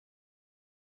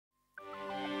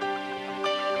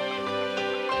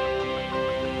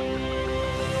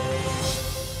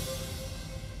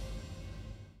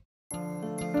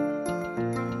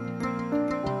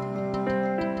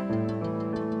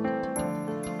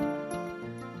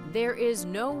There is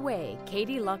no way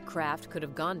Katie Luckcraft could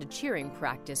have gone to cheering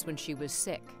practice when she was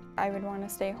sick. I would want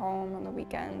to stay home on the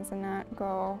weekends and not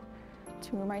go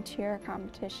to my cheer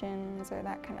competitions or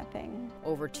that kind of thing.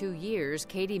 Over 2 years,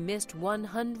 Katie missed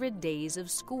 100 days of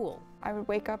school. I would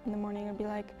wake up in the morning and be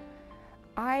like,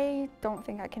 I don't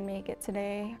think I can make it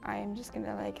today. I'm just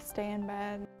gonna stay in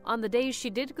bed. On the days she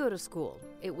did go to school,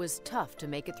 it was tough to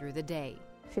make it through the day.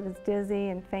 She was dizzy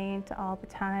and faint all the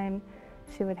time.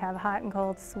 She would have hot and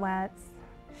cold sweats.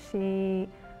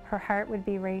 Her heart would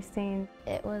be racing.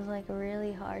 It was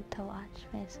really hard to watch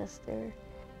my sister.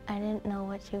 I didn't know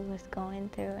what she was going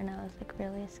through and I was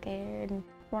really scared.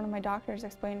 One of my doctors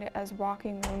explained it as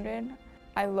walking wounded.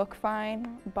 I look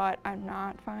fine, but I'm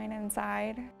not fine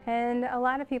inside. And a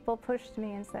lot of people pushed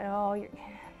me and said, oh,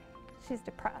 she's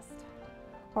depressed,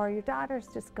 or your daughter's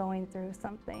just going through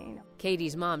something.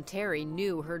 Katie's mom, Terry,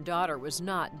 knew her daughter was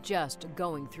not just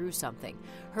going through something.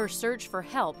 Her search for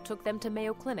help took them to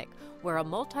Mayo Clinic, where a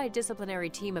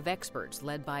multidisciplinary team of experts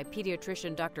led by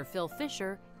pediatrician Dr. Phil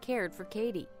Fisher cared for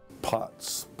Katie.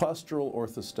 POTS, Postural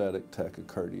Orthostatic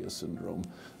Tachycardia syndrome.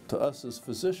 To us as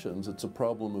physicians, it's a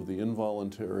problem of the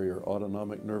involuntary or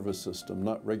autonomic nervous system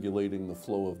not regulating the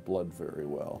flow of blood very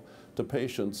well. To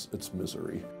patients, it's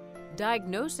misery.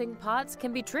 Diagnosing POTS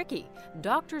can be tricky.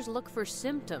 Doctors look for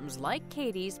symptoms like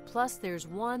Katie's, plus there's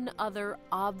one other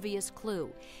obvious clue: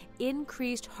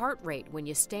 increased heart rate when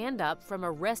you stand up from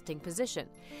a resting position.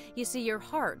 You see, your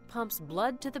heart pumps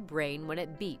blood to the brain when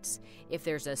it beats. If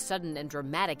there's a sudden and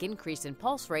dramatic increase in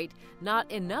pulse rate,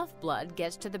 not enough blood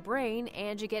gets to the brain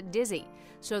and you get dizzy.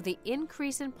 So the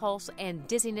increase in pulse and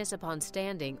dizziness upon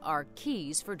standing are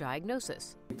keys for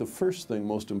diagnosis. The first thing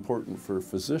most important for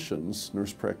physicians,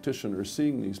 nurse practitioners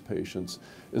seeing these patients,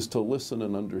 is to listen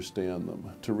and understand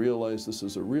them, to realize this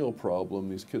is a real problem.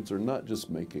 These kids are not just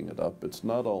making it up. It's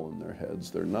not all in their heads.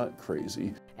 They're not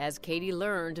crazy. As Katie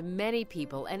learned, many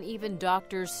people and even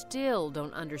doctors still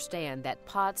don't understand that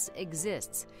POTS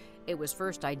exists. It was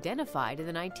first identified in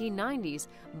the 1990s,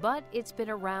 but it's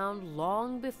been around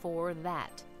long before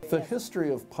that. The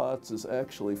history of POTS is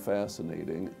actually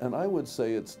fascinating, and I would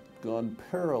say it's gone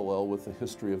parallel with the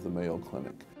history of the Mayo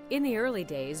Clinic. In the early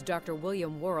days, Dr.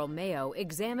 William Worrell Mayo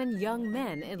examined young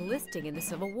men enlisting in the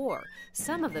Civil War.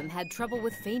 Some of them had trouble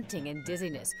with fainting and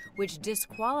dizziness, which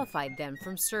disqualified them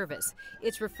from service.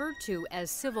 It's referred to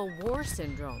as Civil War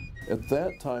syndrome. At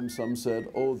that time, some said,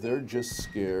 oh, they're just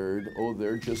scared, oh,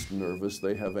 they're just nervous,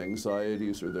 they have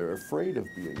anxieties, or they're afraid of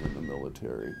being in the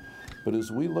military. But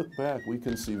as we look back, we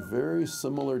can see very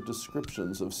similar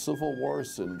descriptions of Civil War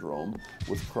syndrome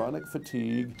with chronic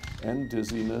fatigue and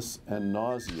dizziness and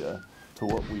nausea to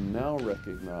what we now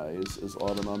recognize as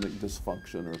autonomic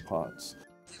dysfunction or POTS.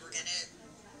 We were going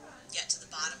to get to the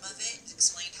bottom of it,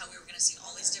 explained how we were going to see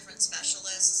all these different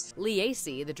specialists. Lee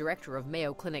Acey, the director of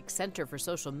Mayo Clinic Center for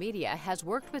Social Media, has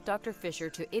worked with Dr. Fisher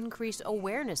to increase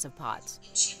awareness of POTS.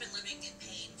 She'd been living in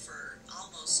pain for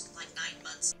almost 9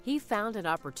 months. He found an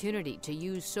opportunity to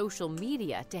use social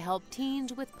media to help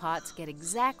teens with POTS get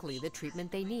exactly the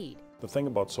treatment they need. The thing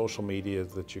about social media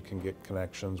is that you can get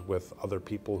connections with other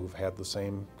people who've had the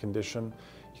same condition.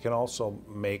 You can also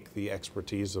make the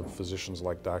expertise of physicians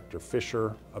like Dr.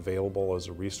 Fisher available as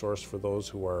a resource for those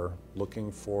who are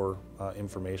looking for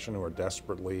information, who are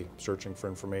desperately searching for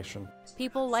information.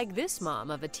 People like this mom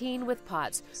of a teen with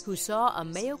POTS who saw a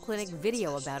Mayo Clinic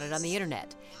video about it on the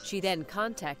internet. She then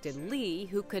contacted Lee,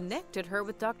 who connected her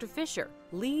with Dr. Fisher.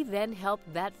 Lee then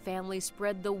helped that family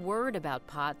spread the word about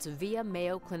POTS via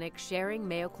Mayo Clinic Sharing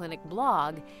Mayo Clinic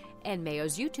blog and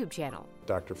Mayo's YouTube channel.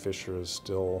 Dr. Fisher is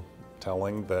still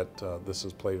telling that this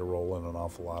has played a role in an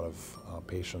awful lot of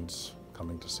patients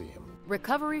coming to see him.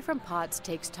 Recovery from POTS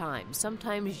takes time,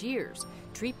 sometimes years.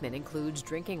 Treatment includes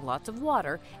drinking lots of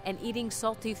water and eating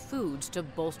salty foods to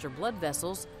bolster blood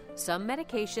vessels, some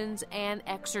medications, and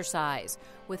exercise.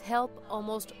 With help,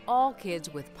 almost all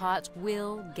kids with POTS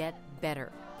will get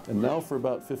better. And now for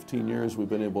about 15 years, we've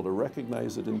been able to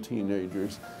recognize it in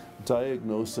teenagers,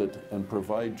 diagnose it, and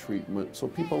provide treatment so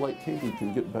people like Katie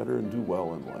can get better and do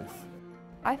well in life.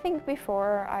 I think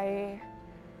before I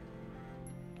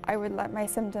would let my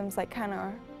symptoms kind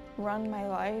of run my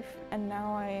life, and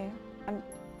now I'm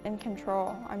in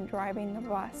control. I'm driving the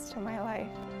bus to my life.